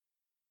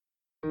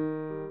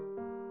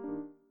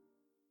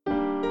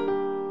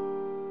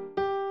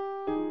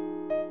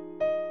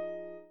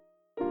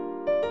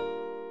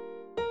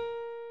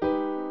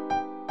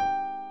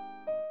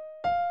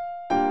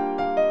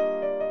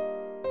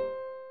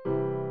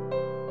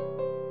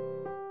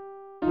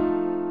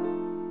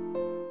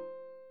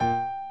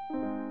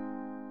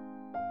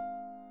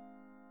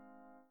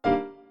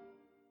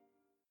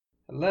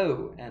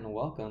Hello and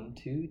welcome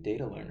to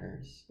Data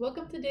Learners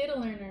Welcome to Data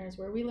Learners,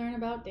 where we learn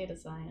about data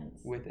science.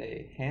 with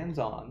a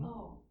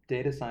hands-on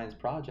data science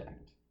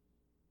project.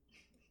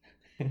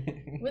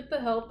 With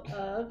the help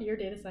of your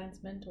data science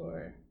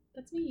mentor.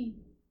 That's me.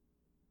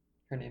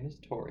 Her name is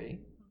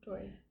Tori.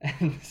 Tori.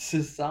 And this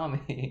is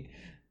Sami.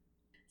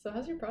 So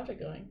how's your project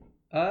going?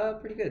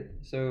 Pretty good.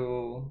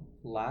 So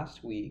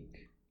last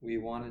week we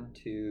wanted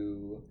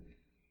to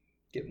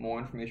get more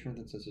information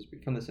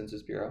from the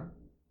Census Bureau.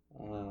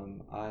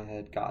 I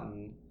had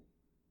gotten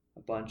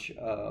a bunch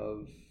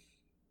of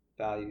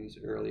values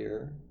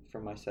earlier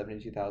from my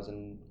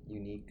 72,000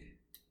 unique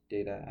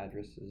data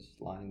addresses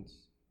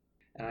lines,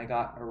 and I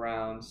got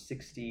around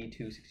 60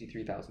 to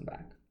 63,000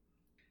 back.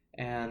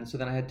 And so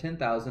then I had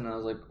 10,000, and I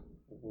was like,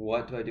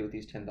 what do I do with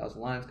these 10,000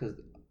 lines? Because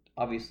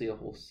obviously a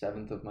whole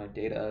seventh of my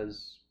data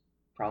is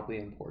probably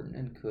important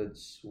and could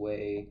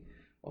sway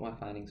what my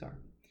findings are.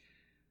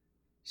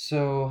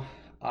 So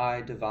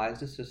I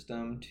devised a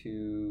system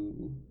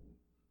to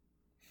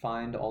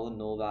find all the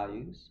null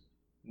values,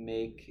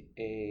 make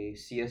a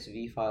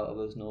CSV file of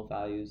those null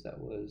values that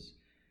was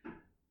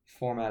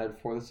formatted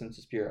for the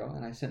Census Bureau,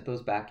 and I sent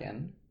those back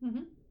in.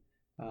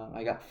 Mm-hmm.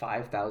 I got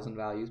 5,000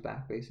 values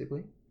back,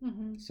 basically.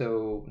 Mm-hmm.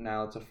 So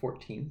now it's a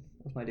 14th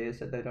of my data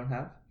set that I don't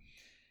have.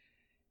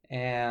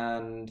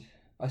 And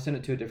I sent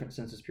it to a different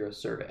Census Bureau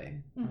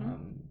survey,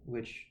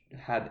 which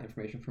had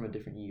information from a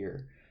different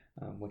year,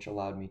 which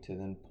allowed me to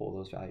then pull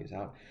those values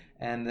out.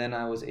 And then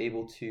I was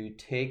able to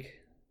take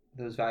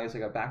those values I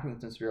got back from the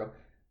Census Bureau,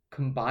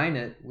 combine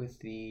it with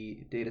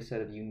the data set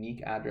of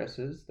unique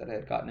addresses that I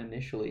had gotten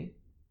initially,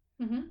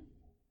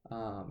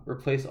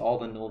 replace all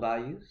the null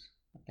values.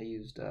 I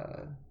used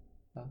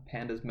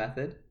Pandas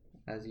method,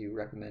 as you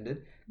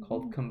recommended,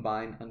 called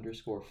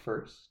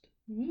combine_first.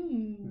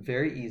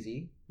 Very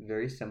easy,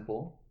 very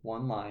simple,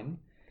 one line.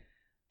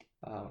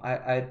 I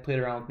had played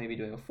around with maybe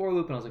doing a for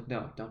loop, and I was like,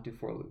 no, don't do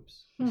for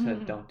loops. I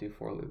said, don't do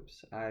for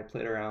loops. I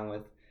played around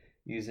with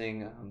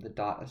using the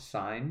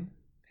 .assign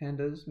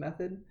pandas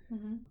method,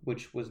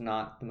 which was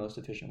not the most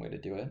efficient way to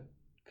do it,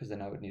 because then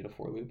I would need a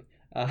for loop.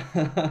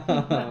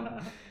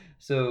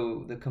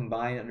 So the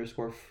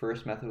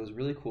combine_first method was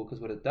really cool, because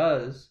what it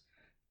does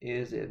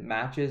is it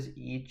matches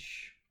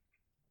each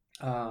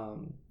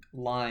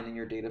line in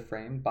your data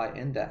frame by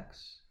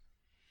index.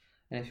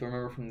 And if you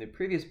remember from the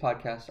previous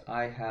podcast,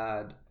 I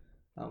had,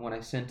 when I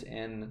sent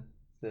in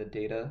the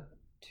data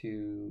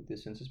to the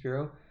Census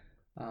Bureau,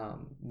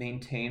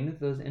 maintained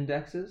those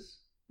indexes.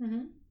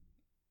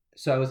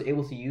 So I was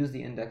able to use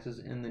the indexes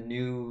in the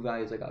new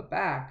values I got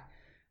back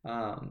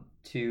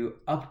to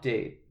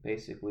update,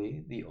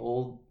 basically, the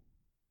old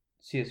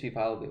CSV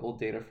file of the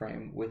old data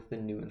frame with the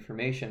new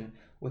information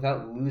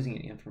without losing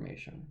any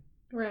information.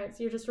 Right,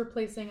 so you're just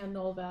replacing a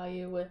null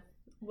value with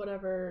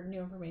whatever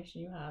new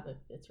information you have if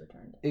it's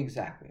returned.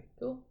 Exactly.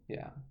 Cool.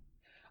 Yeah.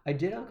 I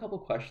did have a couple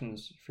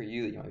questions for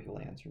you that you might be able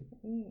to answer.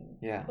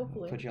 Yeah,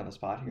 hopefully. I'll put you on the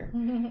spot here.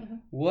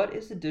 What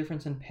is the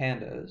difference in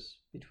pandas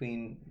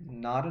between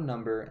not a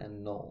number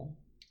and null?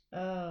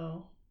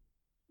 Oh.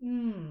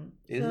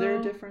 Is there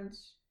a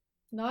difference?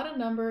 Not a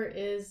number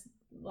is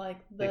like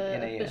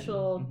the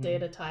official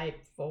data type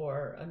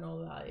for a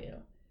null value.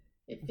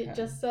 If it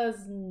just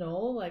says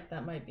null, like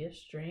that might be a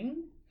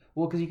string.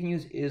 Well, because you can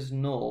use is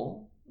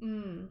null,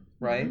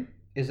 right?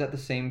 Is that the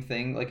same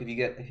thing? Like if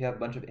you have a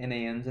bunch of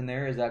NaNs in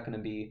there, is that going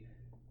to be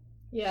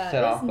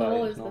set off by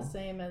null is is null? The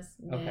same as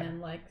nan. Okay.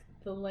 Like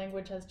the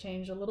language has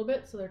changed a little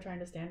bit, so they're trying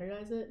to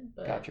standardize it.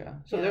 But gotcha.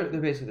 So they're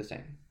basically the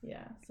same.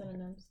 Yeah,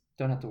 synonyms.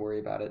 Don't have to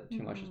worry about it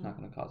too much. It's not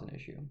going to cause an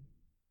issue.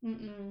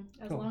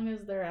 As long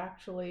as they're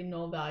actually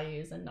null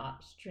values and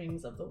not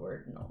strings of the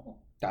word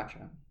null.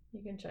 Gotcha.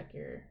 You can check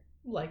your,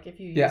 like if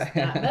you use that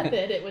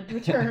method, it would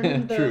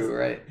return those, true,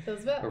 right?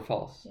 Those or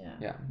false.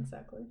 Yeah,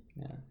 exactly.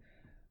 Yeah.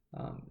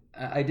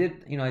 I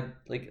did, I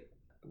like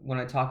when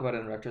I talk about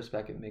it in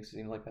retrospect, it makes it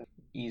seem like I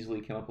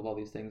easily came up with all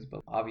these things,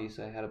 but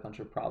obviously I had a bunch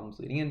of problems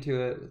leading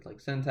into it with like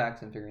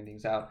syntax and figuring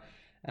things out.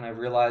 And I've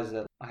realized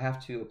that I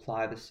have to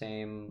apply the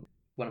same,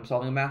 when I'm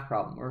solving a math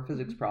problem or a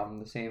physics problem,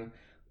 the same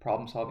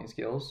problem solving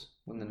skills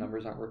when the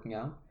numbers aren't working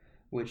out,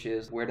 which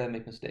is where did I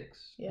make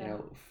mistakes? Yeah.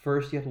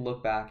 First you have to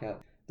look back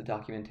at the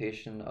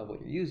documentation of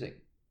what you're using,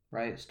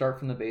 right? Start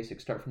from the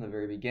basics, start from the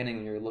very beginning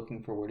when you're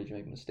looking for where did you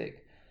make a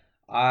mistake.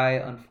 I,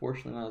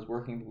 unfortunately, when I was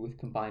working with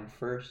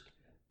combine_first,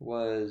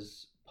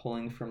 was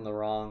pulling from the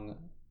wrong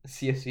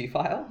CSV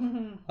file,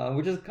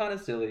 which is kind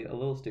of silly, a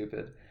little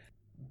stupid.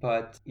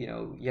 But,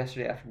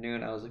 yesterday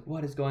afternoon, I was like,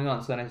 what is going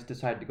on? So then I just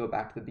decided to go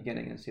back to the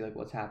beginning and see, like,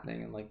 what's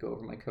happening and, like, go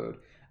over my code,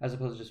 as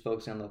opposed to just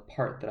focusing on the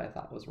part that I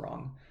thought was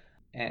wrong,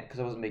 because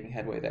I wasn't making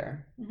headway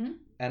there.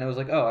 And it was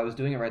like, oh, I was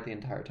doing it right the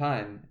entire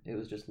time. It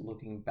was just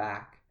looking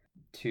back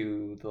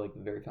to the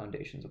very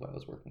foundations of what I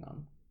was working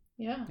on.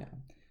 Yeah.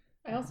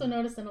 I also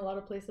noticed in a lot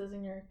of places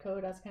in your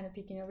code, I was kind of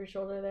peeking over your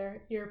shoulder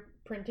there, you're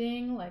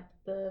printing like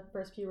the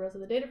first few rows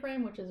of the data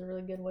frame, which is a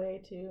really good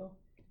way to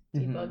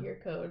debug your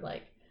code.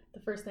 Like the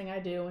first thing I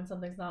do when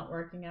something's not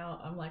working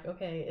out, I'm like,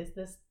 okay, is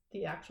this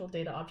the actual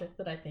data object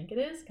that I think it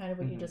is, kind of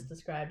what you just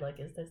described, like,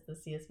 is this the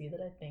CSV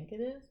that I think it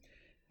is?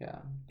 Yeah.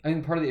 I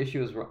mean, part of the issue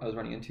I was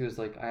running into is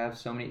like I have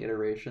so many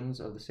iterations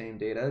of the same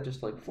data,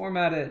 just like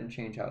format it and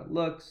change how it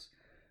looks,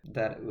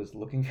 that it was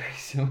looking very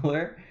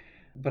similar.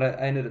 But I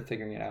ended up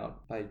figuring it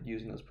out by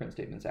using those print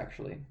statements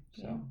actually.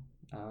 So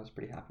I was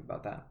pretty happy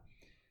about that.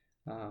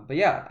 But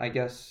yeah, I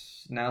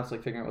guess now it's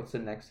like figuring out what's the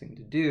next thing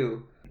to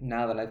do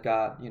now that I've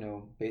got,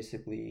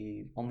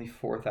 basically only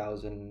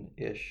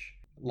 4,000-ish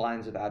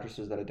lines of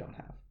addresses that I don't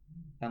have.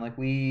 And like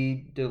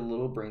we did a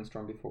little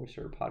brainstorm before we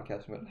started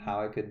podcasting about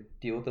how I could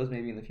deal with those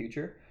maybe in the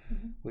future,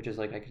 which is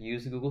like I could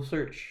use the Google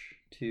search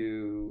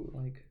to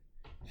like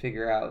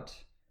figure out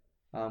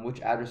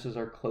which addresses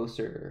are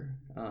closer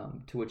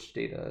to which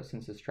data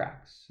census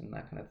tracks and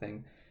that kind of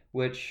thing,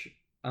 which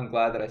I'm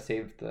glad that I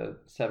saved the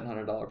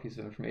 $700 piece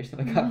of information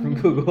that I got from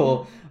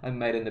Google. I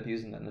might end up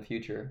using that in the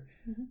future.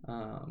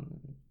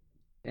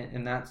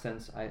 In that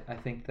sense, I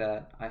think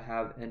that I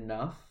have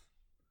enough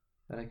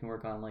that I can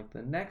work on like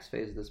the next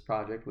phase of this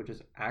project, which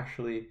is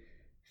actually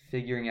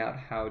figuring out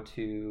how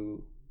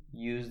to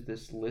use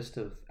this list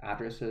of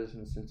addresses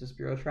and Census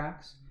Bureau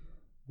tracks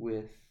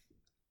with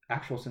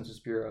actual Census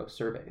Bureau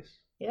surveys.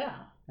 Yeah.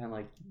 And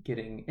like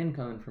getting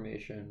income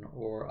information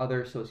or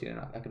other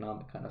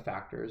socioeconomic kind of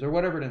factors or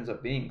whatever it ends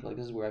up being. Like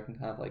this is where I can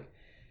kind of like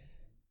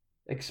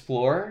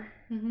explore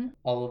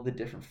all of the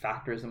different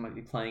factors that might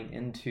be playing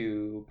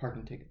into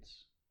parking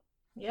tickets.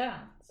 Yeah.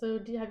 So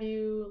have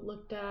you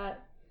looked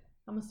at,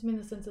 I'm assuming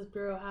the Census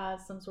Bureau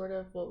has some sort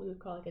of what we would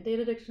call like a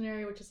data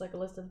dictionary, which is like a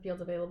list of the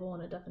fields available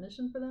and a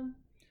definition for them?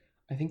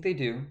 I think they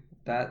do.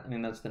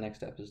 That's the next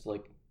step is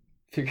like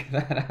figure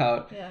that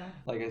out. Yeah.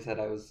 Like I said,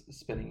 I was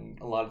spending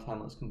a lot of time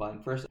on this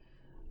combined first.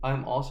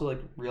 I'm also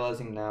like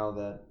realizing now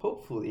that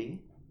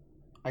hopefully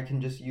I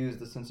can just use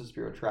the Census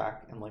Bureau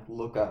track and like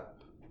look up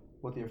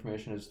what the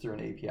information is through an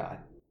API.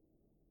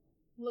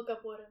 Look up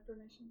what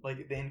information?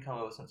 Like the income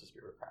of a Census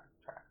Bureau track.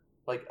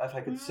 Like if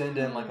I could send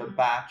in like a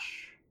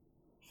batch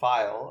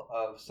file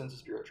of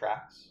Census Bureau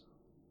tracks.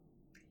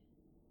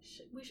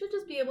 We should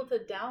just be able to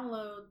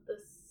download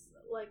this,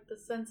 like the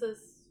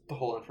census. The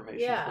whole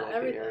information for like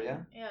everything. The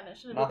area. Yeah, and it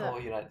shouldn't Not be the whole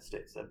United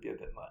States. That'd be a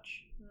bit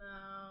much.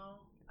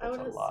 No, That's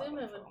I would assume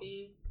it would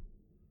be.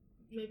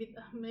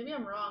 Maybe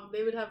I'm wrong.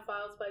 They would have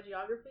files by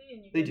geography,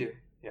 and you. They do.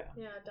 Yeah.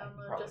 Yeah,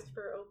 download just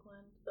for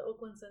Oakland, the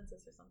Oakland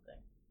census or something.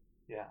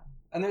 Yeah,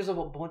 and there's a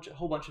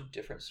whole bunch of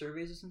different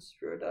surveys the Census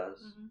Bureau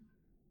does.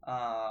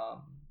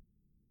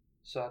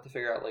 So I have to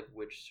figure out like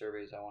which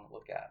surveys I want to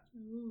look at.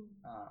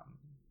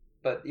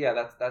 But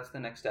yeah, that's the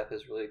next step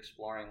is really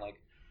exploring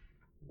like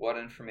what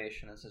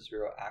information the Census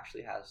Bureau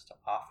actually has to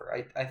offer.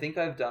 I think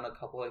I've done a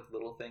couple like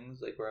little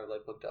things like where I've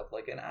like looked up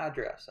like an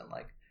address and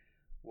like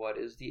what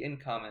is the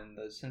income in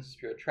the Census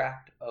Bureau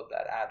tract of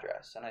that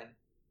address, and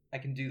I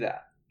can do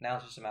that. Now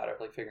it's just a matter of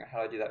like figuring out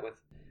how I do that with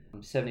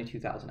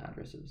 72,000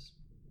 addresses.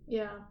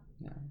 Yeah.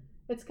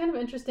 It's kind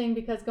of interesting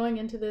because going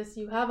into this,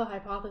 you have a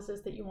hypothesis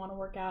that you want to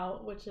work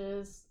out, which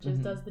is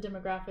just does the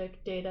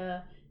demographic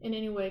data in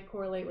any way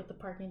correlate with the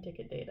parking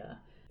ticket data?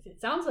 It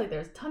sounds like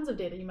there's tons of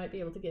data you might be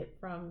able to get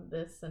from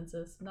this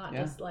census, not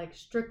just like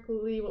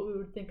strictly what we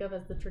would think of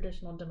as the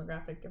traditional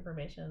demographic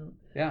information.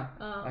 Yeah,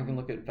 I can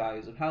look at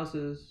values of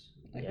houses.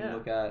 I can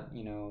look at,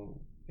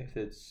 if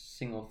it's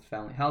single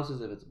family houses,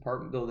 if it's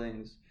apartment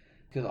buildings.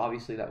 Because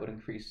obviously that would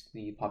increase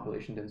the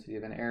population density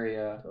of an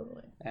area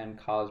and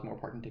cause more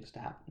parking tickets to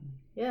happen.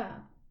 Yeah.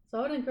 So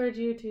I would encourage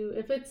you to,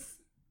 if it's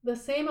the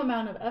same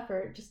amount of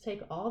effort, just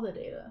take all the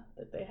data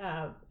that they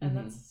have and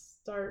then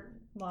start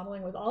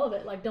modeling with all of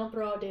it. Like, don't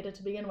throw out data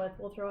to begin with.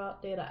 We'll throw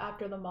out data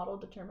after the model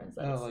determines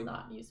that it's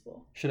not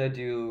useful. Should I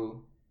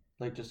do,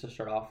 like, just to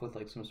start off with,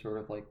 like, some sort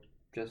of, like,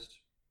 just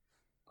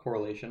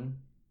correlation?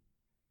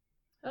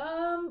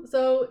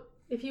 So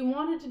if you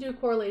wanted to do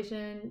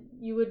correlation,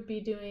 you would be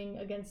doing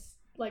against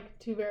like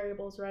two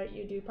variables, right?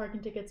 You do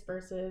parking tickets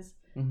versus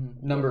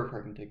number of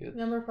parking tickets.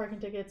 Number of parking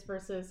tickets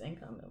versus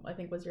income, I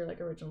think was your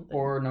like original thing.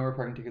 Or number of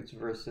parking tickets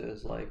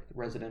versus like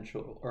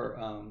residential or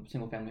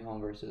single family home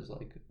versus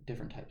like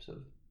different types of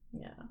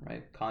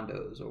right,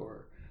 condos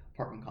or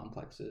apartment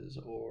complexes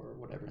or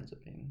whatever ends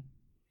up being.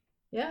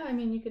 Yeah, I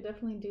mean you could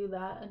definitely do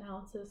that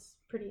analysis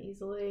pretty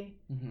easily.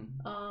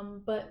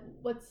 But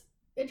what's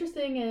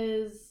interesting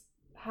is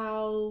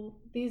how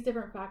these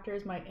different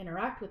factors might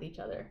interact with each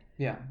other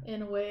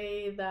in a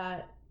way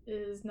that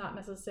is not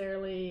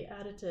necessarily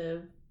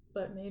additive,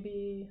 but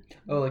maybe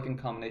like in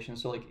combination.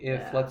 So like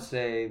if let's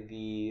say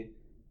the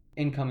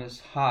income is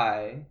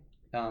high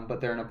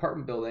but they're in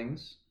apartment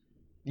buildings,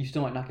 you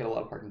still might not get a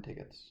lot of parking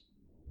tickets.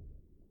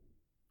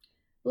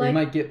 Like, or you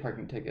might get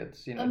parking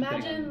tickets,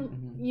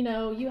 imagine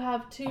you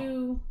have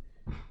two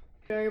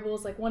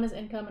variables, like one is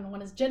income and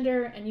one is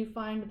gender, and you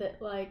find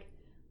that like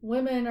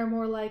women are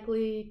more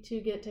likely to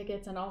get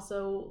tickets and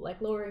also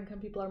like lower income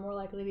people are more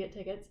likely to get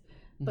tickets.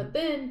 But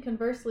then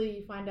conversely,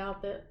 you find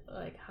out that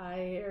like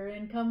higher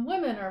income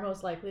women are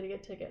most likely to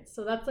get tickets.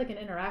 So that's like an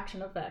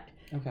interaction effect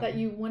that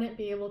you wouldn't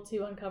be able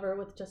to uncover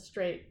with just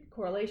straight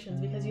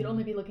correlations because you'd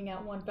only be looking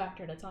at one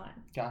factor at a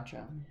time.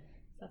 Gotcha.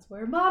 That's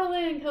where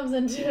modeling comes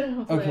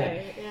into play.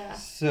 Okay. Yeah.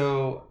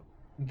 So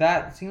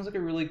that seems like a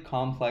really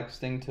complex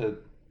thing to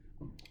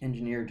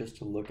engineer just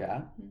to look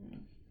at. Mm-hmm.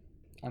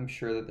 I'm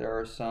sure that there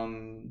are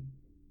some,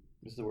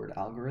 is the word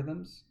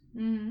algorithms,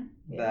 Mm-hmm.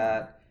 Yeah.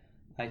 that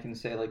I can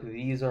say, like,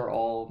 these are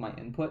all of my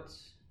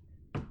inputs,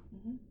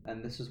 Mm-hmm.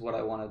 and this is what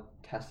I want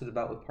to test it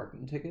about with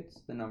parking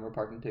tickets, the number of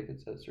parking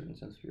tickets at certain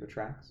Census Bureau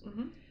tracks,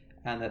 Mm-hmm.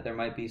 and that there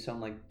might be some,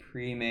 like,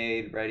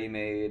 pre-made,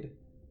 ready-made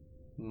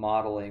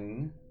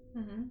modeling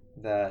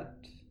Mm-hmm. that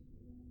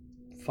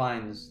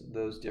finds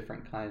those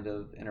different kind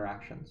of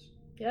interactions.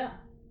 Yeah.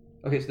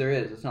 Okay, so there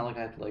is. It's not like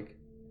I have to, like,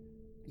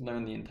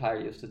 learn the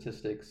entirety of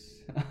statistics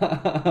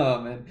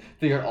and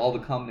figure out all the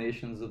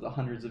combinations of the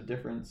hundreds of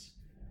difference.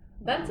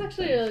 That's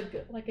actually a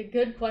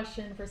good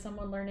question for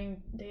someone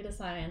learning data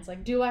science.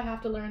 Like, do I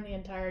have to learn the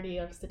entirety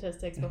of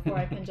statistics before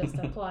I can just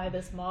apply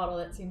this model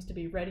that seems to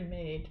be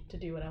ready-made to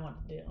do what I want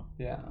to do?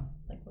 Yeah.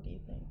 Like, what do you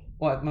think?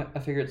 Well, I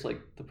figure it's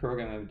like the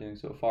program I've been doing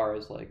so far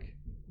is like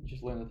you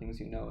just learn the things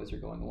you know as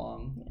you're going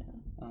along.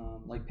 Yeah.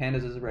 Like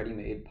Pandas is a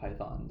ready-made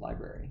Python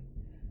library.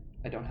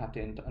 I don't have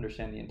to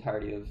understand the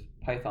entirety of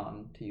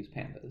Python to use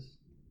Pandas.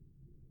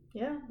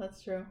 Yeah,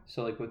 that's true.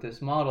 So like with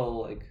this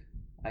model, like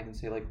I can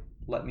say like,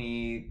 let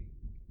me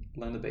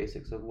learn the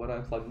basics of what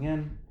I'm plugging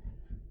in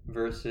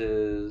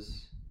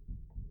versus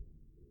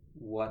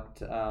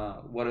what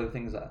are the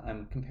things that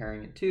I'm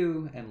comparing it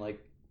to, and like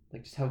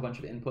just have a bunch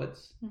of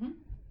inputs, Mm-hmm.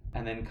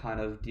 and then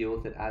kind of deal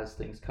with it as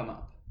things come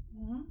up.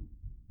 Mm-hmm.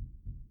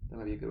 That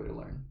might be a good way to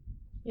learn.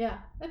 Yeah,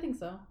 I think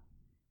so.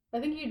 I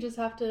think you just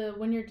have to,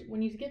 when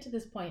you get to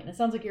this point, and it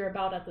sounds like you're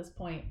about at this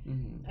point,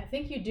 Mm-hmm. I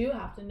think you do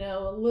have to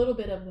know a little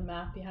bit of the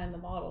math behind the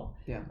model.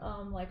 Yeah.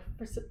 Like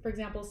for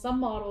example, some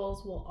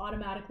models will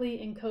automatically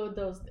encode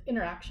those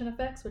interaction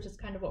effects, which is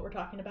kind of what we're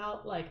talking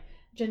about. Like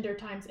gender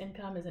times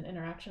income is an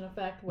interaction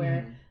effect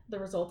where the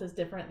result is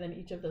different than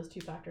each of those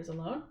two factors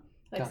alone.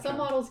 Like Gotcha. some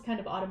models kind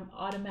of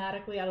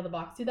automatically out of the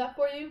box do that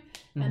for you.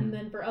 Mm-hmm. And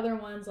then for other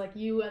ones, like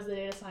you as the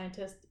data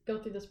scientist go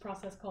through this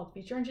process called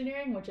feature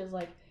engineering, which is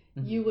like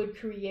you would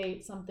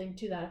create something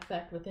to that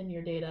effect within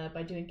your data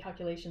by doing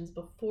calculations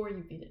before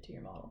you feed it to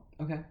your model.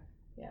 Okay.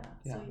 Yeah.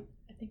 Yeah. So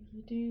I think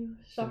you do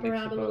So shop mix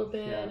around of a little both,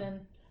 bit yeah. and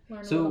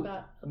learn So a little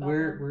about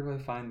where them. do I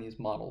find these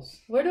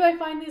models? Where do I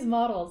find these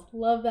models?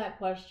 Love that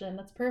question.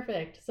 That's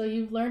perfect. So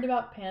you've learned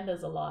about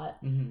pandas a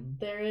lot. Mm-hmm.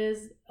 There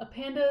is a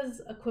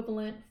pandas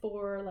equivalent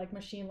for like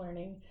machine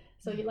learning.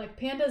 So like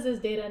pandas is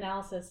data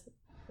analysis,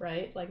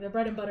 right? Like the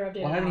bread and butter of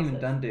data Well, I haven't analysis.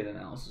 even done data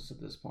analysis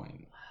at this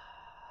point.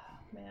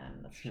 Man,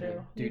 that's Should true.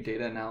 I do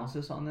data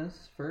analysis on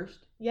this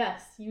first?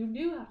 Yes, you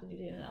do have to do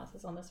data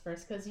analysis on this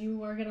first because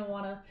you are going to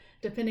want to,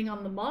 depending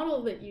on the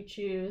model that you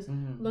choose,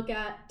 look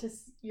at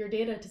your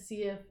data to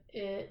see if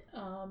it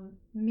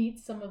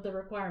meets some of the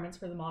requirements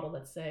for the model,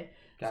 let's say.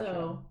 Gotcha.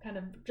 So kind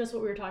of just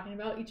what we were talking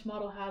about, each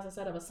model has a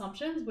set of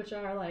assumptions, which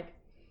are like,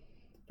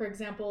 for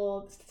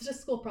example,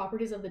 statistical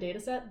properties of the data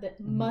set that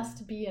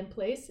must be in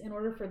place in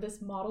order for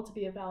this model to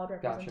be a valid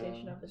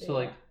representation of the data. So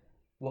like,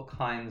 what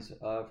kinds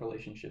of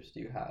relationships do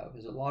you have?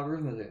 Is it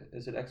logarithm?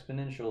 Is it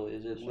exponential?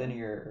 Is it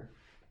linear?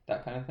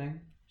 That kind of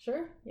thing?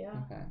 Sure, yeah.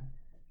 Okay.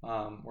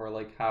 Or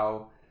like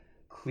how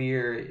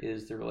clear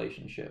is the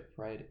relationship,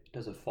 right?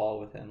 Does it fall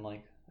within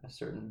like a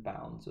certain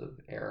bounds of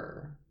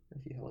error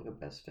if you have like a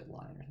best fit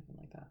line or something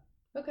like that?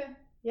 Okay,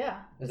 yeah.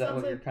 Is that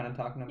what you're kind of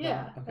talking about?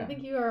 Yeah, okay. I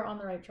think you are on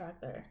the right track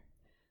there.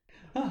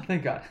 Oh,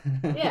 thank God.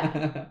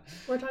 Yeah,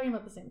 we're talking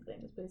about the same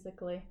things,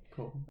 basically.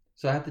 Cool.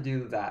 So I have to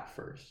do that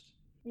first.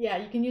 Yeah,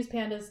 you can use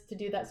pandas to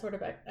do that sort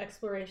of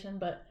exploration,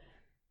 but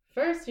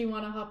first you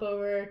want to hop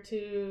over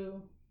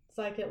to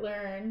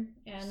scikit-learn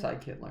and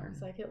Scikit-learn.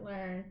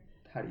 Scikit-learn.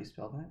 How do you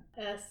spell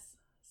that?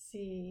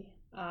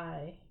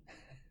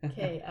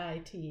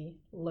 SCIKIT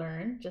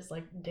learn, just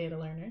like data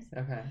learners.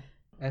 Okay.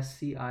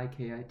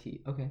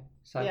 SCIKIT. Okay.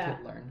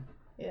 Scikit-learn.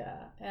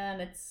 Yeah,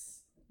 and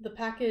the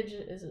package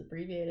is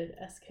abbreviated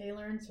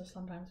sklearn, so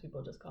sometimes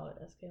people just call it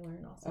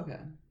sklearn also. Okay.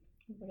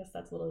 I guess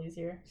that's a little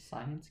easier.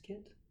 Science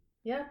kit?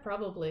 Yeah,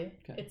 probably.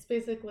 Okay. It's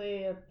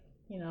basically a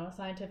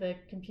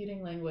scientific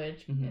computing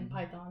language in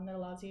Python that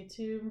allows you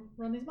to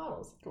run these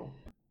models. Cool.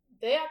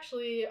 They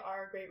actually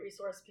are a great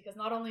resource because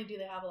not only do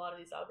they have a lot of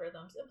these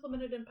algorithms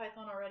implemented in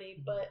Python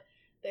already, but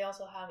they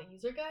also have a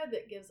user guide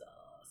that gives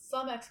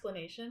some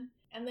explanation.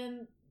 And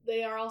then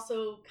they are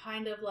also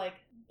kind of like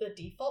the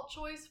default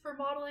choice for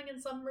modeling in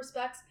some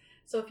respects.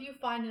 So if you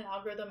find an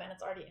algorithm and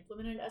it's already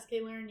implemented in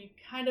sklearn, you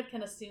kind of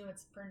can assume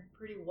it's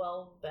pretty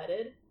well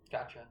vetted.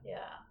 Gotcha.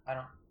 Yeah.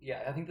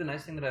 I think the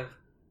nice thing that I've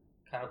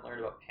kind of learned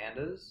about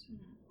pandas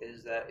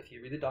is that if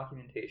you read the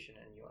documentation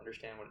and you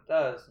understand what it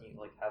does and you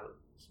like have a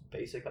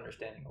basic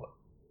understanding of what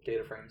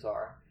data frames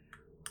are,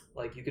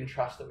 like you can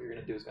trust that what you're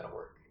going to do is going to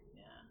work.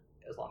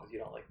 Yeah. As long as you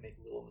don't like make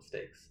little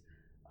mistakes,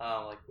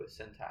 like with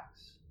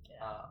syntax.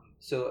 Yeah.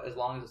 So as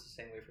long as it's the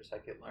same way for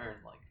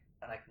scikit-learn, like,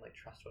 and I can like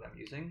trust what I'm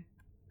using,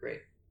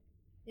 great.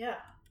 Yeah.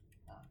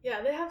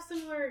 Yeah, they have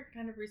similar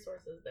kind of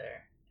resources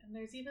there. And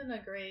there's even a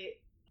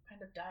great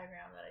kind of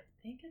diagram that I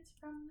think it's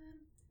from them.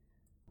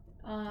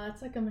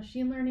 It's like a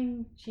machine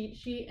learning cheat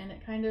sheet, and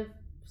it kind of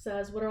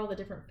says what are all the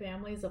different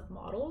families of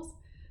models.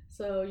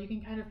 So you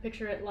can kind of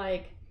picture it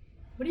like,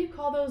 what do you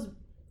call those?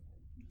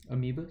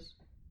 Amoebas?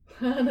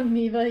 An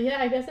amoeba.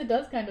 Yeah, I guess it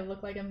does kind of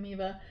look like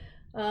amoeba.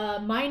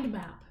 Mind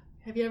map.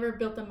 Have you ever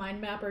built a mind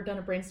map or done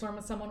a brainstorm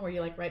with someone where you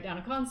like write down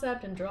a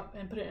concept and draw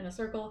and put it in a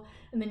circle,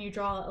 and then you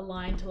draw a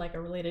line to like a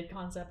related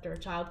concept or a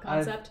child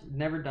concept? I've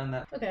never done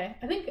that. Okay,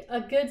 I think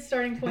a good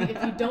starting point,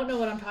 if you don't know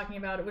what I'm talking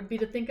about, it would be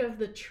to think of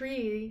the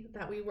tree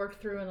that we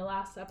worked through in the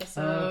last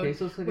episode, Okay,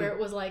 so it's like where it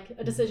was like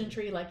a decision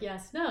tree, like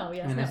yes, no,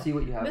 yes, and no. I see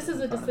what you have. This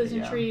is a in front of me,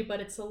 decision yeah. tree, but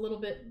it's a little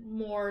bit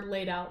more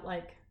laid out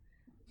like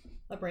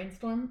a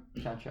brainstorm.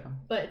 Gotcha.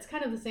 But it's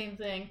kind of the same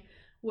thing,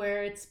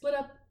 where it's split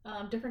up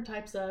different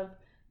types of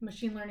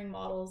machine learning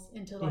models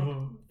into like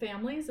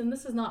families, and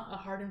this is not a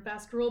hard and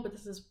fast rule, but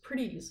this is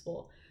pretty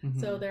useful.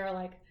 So there are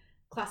like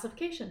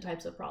classification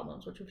types of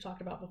problems, which we've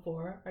talked about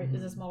before. Right?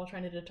 Is this model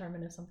trying to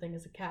determine if something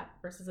is a cat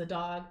versus a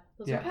dog?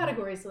 Those are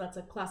categories, so that's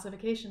a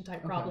classification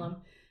type problem.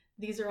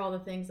 These are all the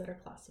things that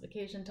are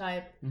classification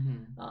type.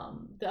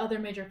 The other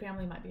major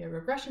family might be a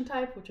regression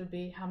type, which would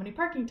be how many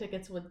parking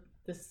tickets would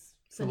this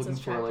So census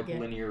looking for tract like get.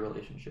 linear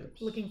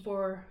relationships. Looking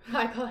for,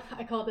 I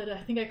called it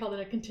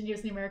a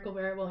continuous numerical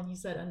variable, and you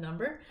said a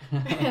number,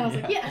 and I was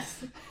like,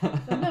 yes,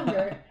 a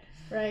number,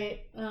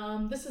 right?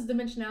 This is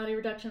dimensionality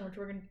reduction, which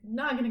we're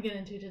not going to get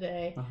into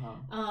today,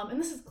 and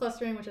this is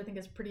clustering, which I think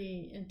is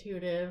pretty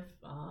intuitive.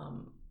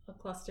 A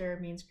cluster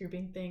means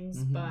grouping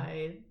things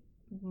by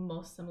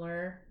most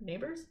similar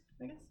neighbors,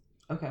 I guess.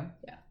 Okay.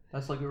 Yeah.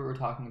 That's like what we were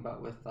talking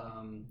about with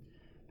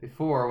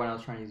before when I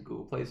was trying to use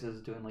Google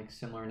Places, doing like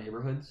similar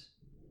neighborhoods.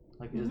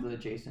 Like, is the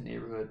adjacent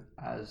neighborhood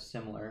as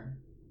similar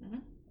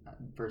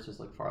versus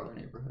like farther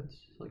neighborhoods?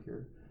 So, like,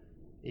 you're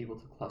able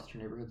to cluster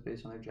neighborhoods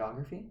based on their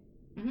geography?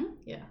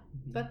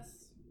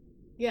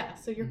 Yeah.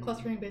 So you're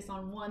clustering based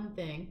on one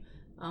thing.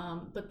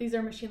 But these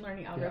are machine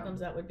learning algorithms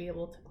that would be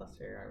able to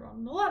cluster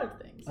around a lot of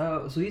things.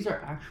 Oh, so these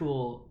are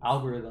actual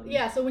algorithms?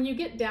 Yeah, so when you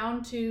get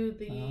down to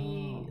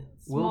the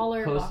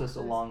smaller we'll post boxes,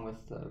 this along with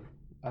the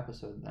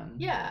episode then.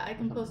 Yeah, I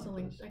can post a like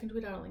link. this. I can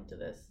tweet out a link to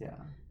this. Yeah.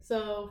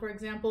 So, for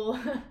example,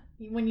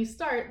 when you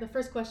start, the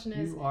first question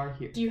is, you are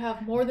here. do you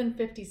have more than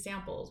 50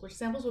 samples? Which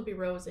samples would be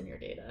rows in your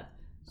data?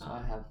 So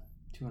I have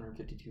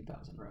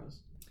 252,000 rows.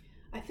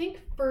 I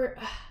think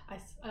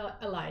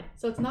I lied.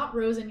 So it's not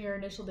rows in your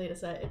initial data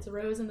set. It's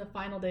rows in the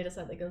final data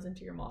set that goes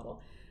into your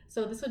model.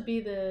 So this would be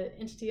the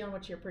entity on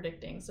which you're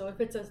predicting. So if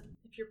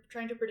you're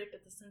trying to predict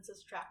at the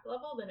census tract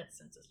level, then it's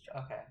census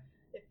tract. Okay.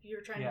 If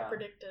you're trying to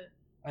predict it.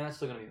 And that's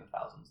still going to be in the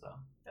thousands, though.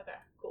 Okay,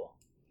 cool.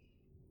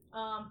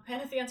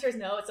 And if the answer is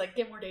no, it's like,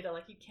 get more data.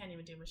 Like, you can't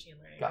even do machine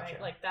learning,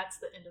 right? Like, that's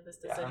the end of this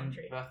decision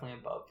tree. Definitely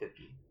above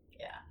 50.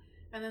 Yeah.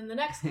 And then the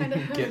next kind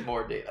of... Get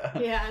more data.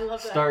 Yeah, I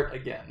love that. Start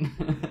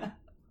again.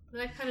 The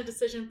next kind of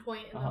decision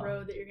point in the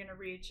road that you're going to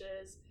reach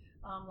is,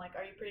 like,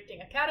 are you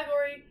predicting a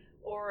category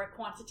or a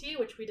quantity,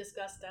 which we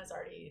discussed as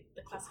already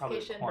the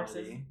classification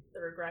versus the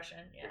regression.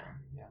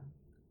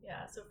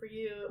 Yeah, so for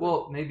you...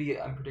 Well, maybe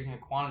I'm predicting a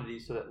quantity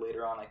so that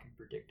later on I can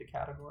predict a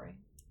category.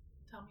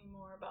 Tell me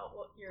more about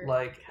what your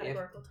Like,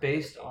 categorical if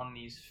based on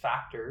these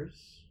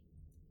factors,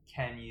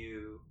 are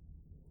you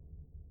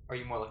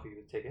more likely to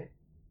get a ticket?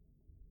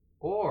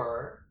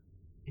 Or,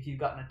 if you've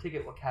gotten a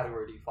ticket, what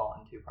category do you fall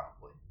into,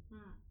 probably?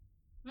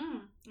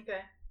 Okay.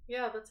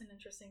 Yeah, that's an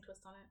interesting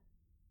twist on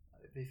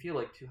it. They feel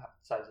like two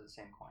sides of the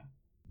same coin.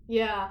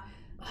 Yeah.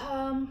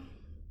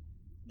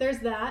 There's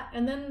that.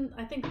 And then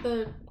I think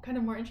the kind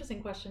of more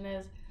interesting question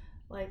is,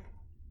 like,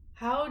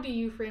 how do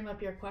you frame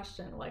up your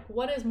question? Like,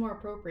 what is more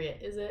appropriate?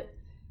 Is it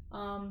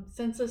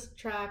census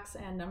tracts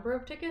and number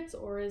of tickets,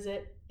 or is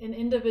it an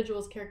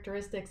individual's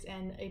characteristics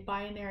and a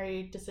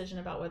binary decision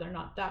about whether or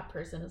not that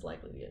person is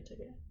likely to get a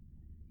ticket?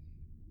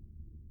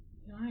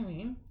 You know what I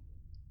mean?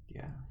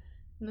 Yeah.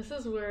 And this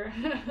is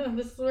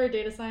where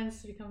data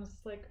science becomes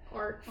like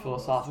art.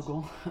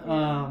 Philosophical.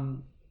 Yeah.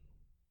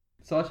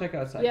 So I'll check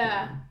out Scikit-learn.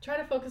 Yeah, try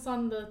to focus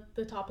on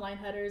the top line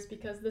headers,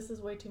 because this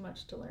is way too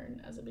much to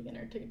learn as a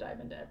beginner to dive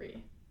into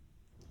every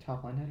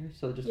top line headers.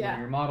 So just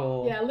linear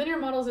model. Yeah, linear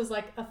models is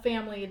like a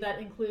family that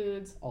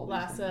includes all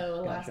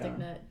Lasso,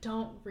 ElasticNet.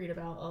 Don't read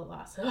about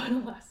Lasso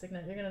and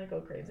ElasticNet. You're gonna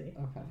go crazy.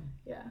 Okay.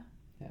 Yeah.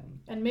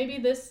 And maybe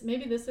this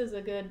is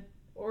a good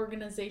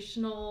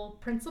organizational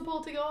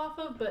principle to go off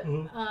of, but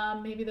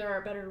maybe there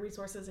are better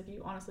resources if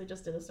you honestly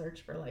just did a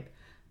search for like,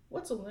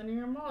 what's a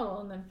linear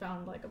model, and then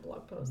found like a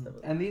blog post that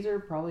was. And these are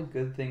probably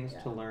good things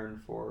to learn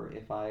for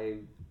if I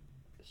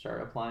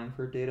start applying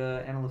for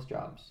data analyst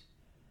jobs.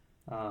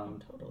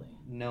 Totally.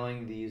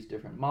 Knowing these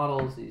different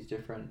models, these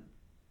different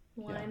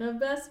lines of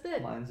best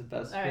fit. All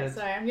right,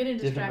 sorry, I'm getting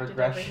distracted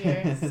over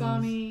here.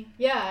 Sami,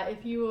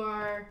 if you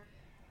are,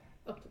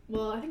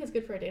 well, I think it's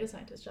good for a data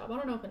scientist job. I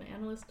don't know if an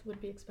analyst would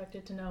be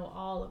expected to know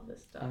all of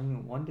this stuff. I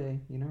mean, one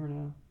day, you never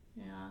know.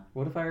 Yeah.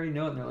 What if I already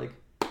know it and they're like,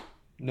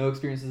 no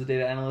experience as a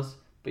data analyst,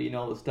 but you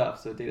know all the stuff,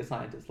 so data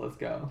scientist, let's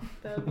go.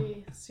 That would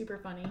be super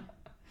funny.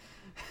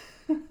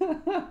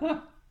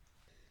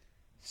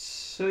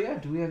 So yeah,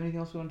 do we have anything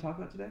else we want to talk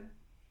about today?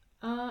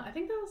 I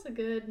think that was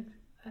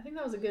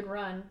a good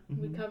run.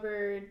 We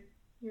covered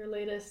your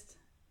latest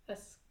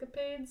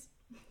escapades,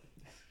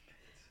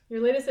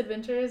 your latest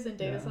adventures in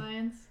data Yeah.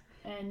 science,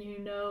 and you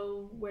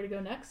know where to go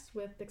next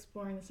with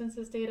exploring the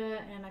census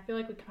data. And I feel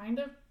like we kind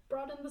of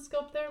broadened the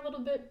scope there a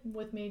little bit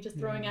with me just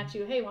throwing Yeah. at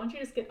you, hey, why don't you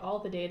just get all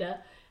the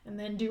data and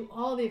then do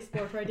all the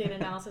exploratory data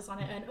analysis on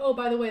it? And oh,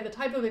 by the way, the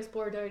type of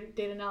exploratory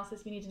data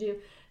analysis you need to do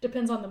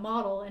depends on the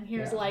model. And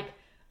here's Yeah. like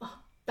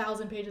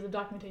 1,000 pages of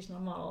documentation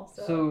on the model.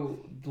 So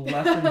the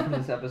lesson from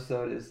this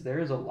episode is there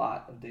is a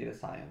lot of data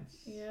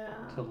science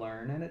Yeah. to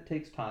learn, and it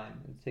takes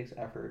time, it takes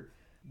effort.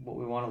 What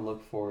we want to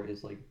look for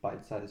is like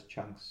bite-sized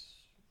chunks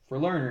for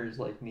learners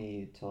like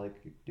me to like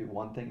do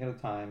one thing at a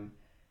time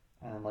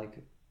and like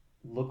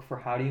look for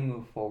how do you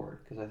move forward,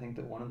 because I think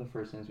that one of the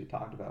first things we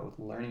talked about with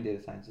learning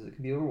data science is it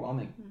can be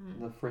overwhelming.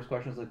 Mhm. The first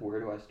question is like, where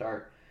do I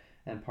start?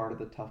 And part of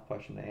the tough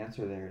question to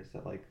answer there is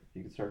that like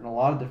you can start in a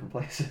lot of different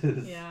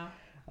places. Yeah.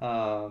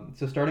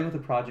 So starting with a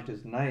project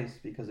is nice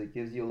because it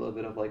gives you a little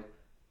bit of like,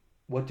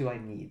 what do I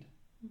need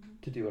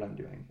Mhm. to do what I'm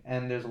doing?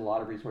 And there's a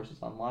lot of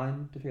resources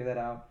online to figure that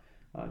out.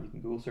 You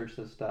can Google search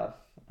this stuff.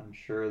 I'm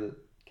sure that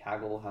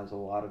Kaggle has a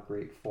lot of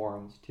great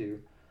forums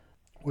too,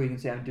 where you can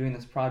say, I'm doing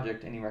this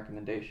project, any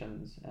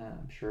recommendations? And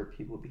I'm sure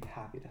people would be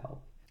happy to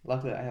help.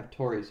 Luckily, I have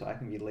Tori, so I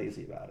can be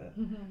lazy about it.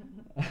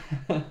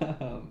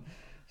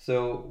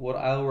 So what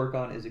I'll work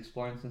on is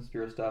exploring Census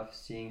Bureau stuff,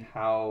 seeing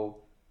how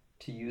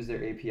to use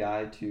their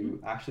API to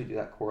actually do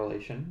that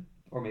correlation,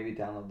 or maybe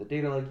download the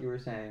data like you were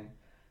saying,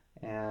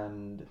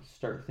 and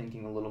start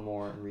thinking a little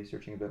more and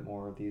researching a bit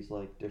more of these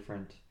like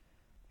different,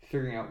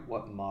 figuring out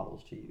what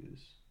models to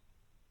use.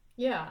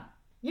 Yeah.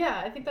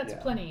 Yeah, I think that's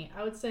Yeah. plenty.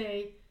 I would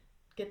say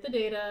get the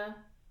data,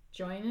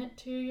 join it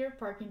to your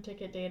parking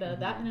ticket data.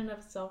 That in and of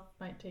itself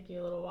might take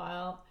you a little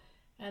while.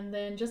 And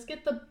then just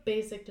get the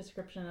basic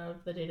description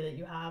of the data that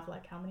you have,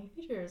 like how many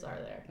features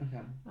are there.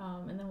 Okay.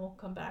 And then we'll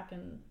come back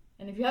and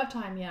if you have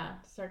time,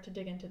 start to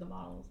dig into the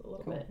models a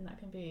little Cool. bit. And that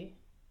can be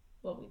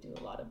what we do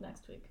a lot of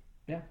next week.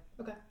 Yeah.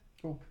 Okay.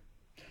 Cool.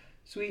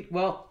 Sweet.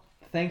 Well,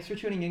 thanks for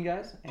tuning in,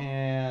 guys.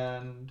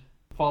 And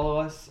follow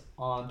us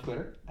on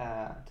Twitter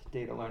at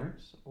Data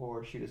Learners,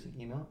 or shoot us an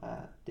email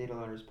at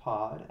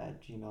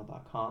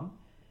datalearnerspod@gmail.com.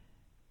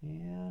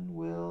 And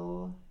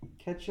we'll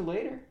catch you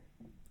later.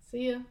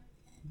 See ya.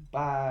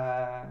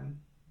 Bye.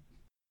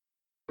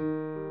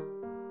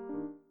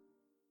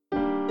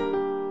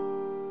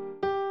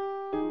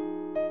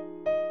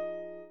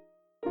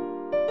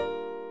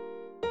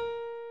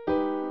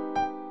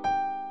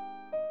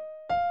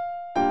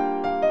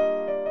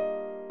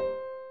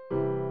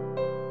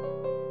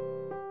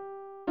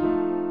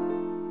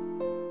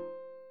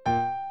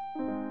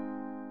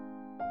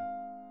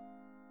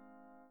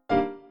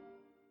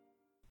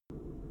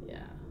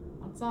 Yeah.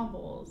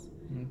 Ensembles.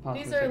 Pause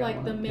These for a are second. I like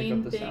wanna the pick main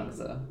up the sound things.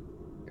 of the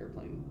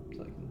airplane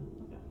so I can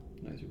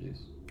noise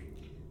reduce.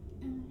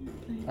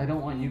 Airplane. I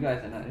don't want you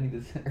guys in it. I need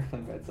this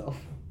airplane by itself.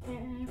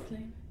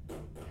 Airplane.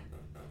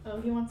 Oh,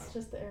 he wants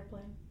just the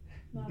airplane.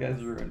 You Not guys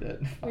us. ruined it.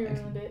 We Fine.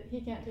 ruined it.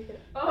 He can't take it.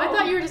 Oh. I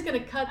thought you were just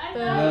gonna cut I the.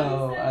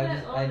 know. No, You said I that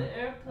just on the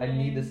airplane. I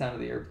need the sound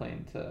of the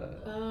airplane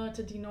to.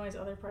 To denoise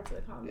other parts of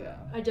the convo. Yeah.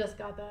 I just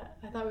got that.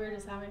 I thought we were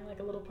just having like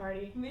a little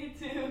party. Me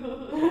too. Yeah. I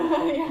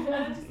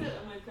just said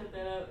I'm gonna cut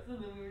that out. So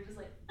then we were just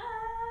like, ah.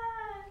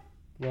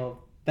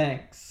 Well,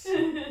 thanks.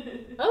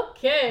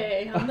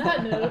 Okay. On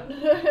that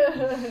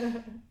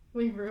note,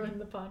 we ruined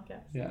the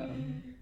podcast. Yeah.